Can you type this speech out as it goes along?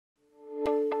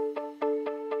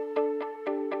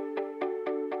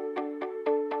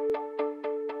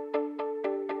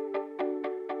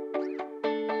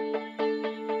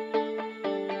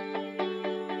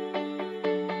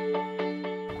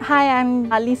Hi, I'm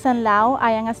Lisa Lau.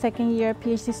 I am a second-year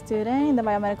PhD student in the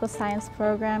Biomedical Science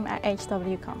program at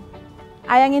HWCOM.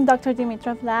 I am in Dr.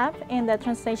 Dimitrov's lab in the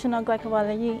Translational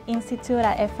Glycobiology Institute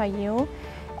at FIU,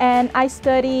 and I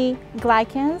study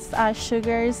glycans,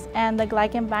 sugars, and the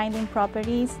glycan binding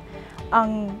properties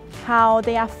on how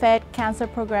they affect cancer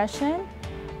progression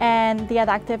and the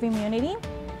adaptive immunity.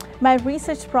 My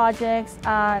research projects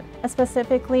are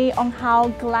specifically on how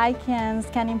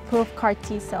glycans can improve CAR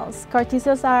T cells. CAR T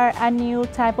cells are a new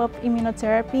type of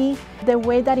immunotherapy. The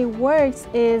way that it works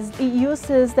is it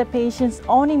uses the patient's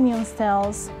own immune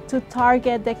cells to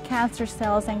target the cancer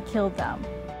cells and kill them.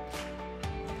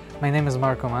 My name is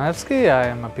Manowski. I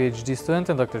am a PhD student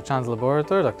in Dr. Chand's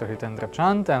laboratory, Dr. Hitendra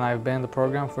Chand, and I've been in the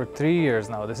program for 3 years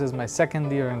now. This is my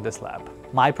second year in this lab.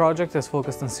 My project is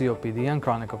focused on COPD and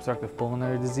chronic obstructive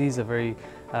pulmonary disease, a very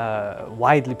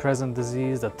widely present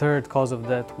disease, the third cause of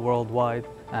death worldwide.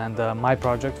 And my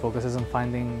project focuses on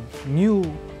finding new,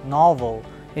 novel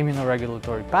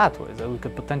immunoregulatory pathways that we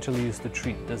could potentially use to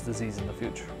treat this disease in the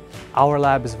future. Our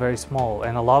lab is very small,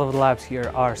 and a lot of the labs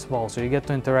here are small, so you get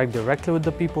to interact directly with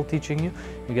the people teaching you,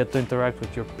 you get to interact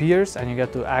with your peers, and you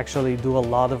get to actually do a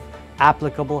lot of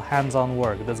applicable hands-on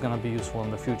work that's going to be useful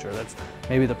in the future. That's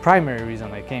maybe the primary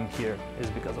reason I came here, is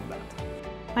because of that.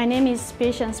 My name is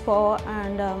Patience Paul,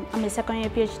 and I'm a second-year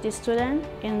PhD student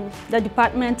in the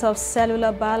Department of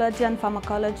Cellular Biology and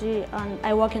Pharmacology, and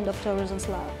I work in Dr. Rosen's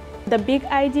lab. The big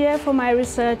idea for my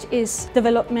research is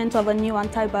development of a new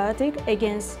antibiotic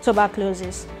against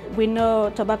tuberculosis. We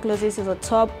know tuberculosis is a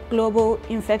top global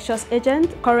infectious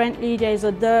agent. Currently, there is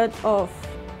a dearth of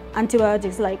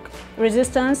antibiotics. Like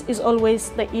resistance is always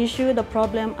the issue, the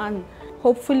problem, and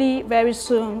hopefully very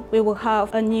soon we will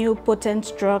have a new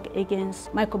potent drug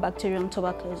against Mycobacterium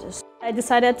tuberculosis. I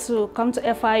decided to come to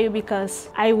FIU because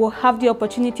I will have the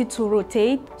opportunity to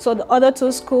rotate. So the other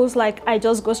two schools, like I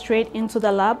just go straight into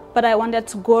the lab, but I wanted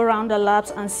to go around the labs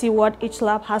and see what each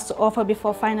lab has to offer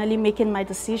before finally making my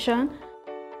decision.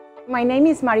 My name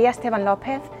is Maria Esteban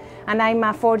Lopez, and I'm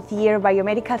a fourth-year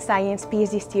Biomedical Science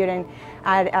PhD student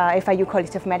at FIU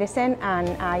College of Medicine, and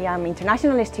I am an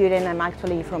international student. I'm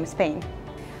actually from Spain.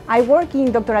 I work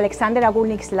in Dr. Alexander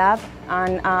Agulnik's lab,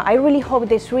 and I really hope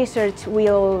this research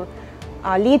will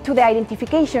lead to the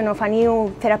identification of a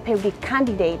new therapeutic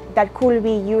candidate that could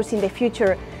be used in the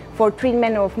future for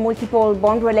treatment of multiple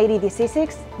bone-related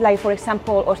diseases, like, for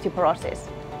example, osteoporosis.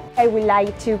 I would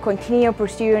like to continue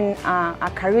pursuing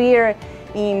a career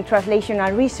in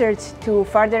translational research to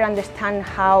further understand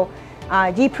how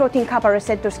G protein kappa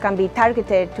receptors can be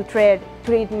targeted to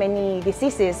treat many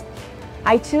diseases.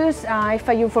 I chose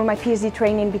FIU for my PhD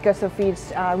training because of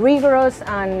its rigorous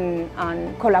and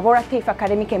collaborative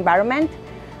academic environment,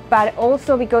 but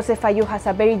also because FIU has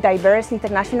a very diverse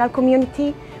international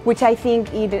community, which I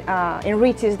think it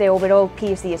enriches the overall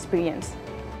PhD experience.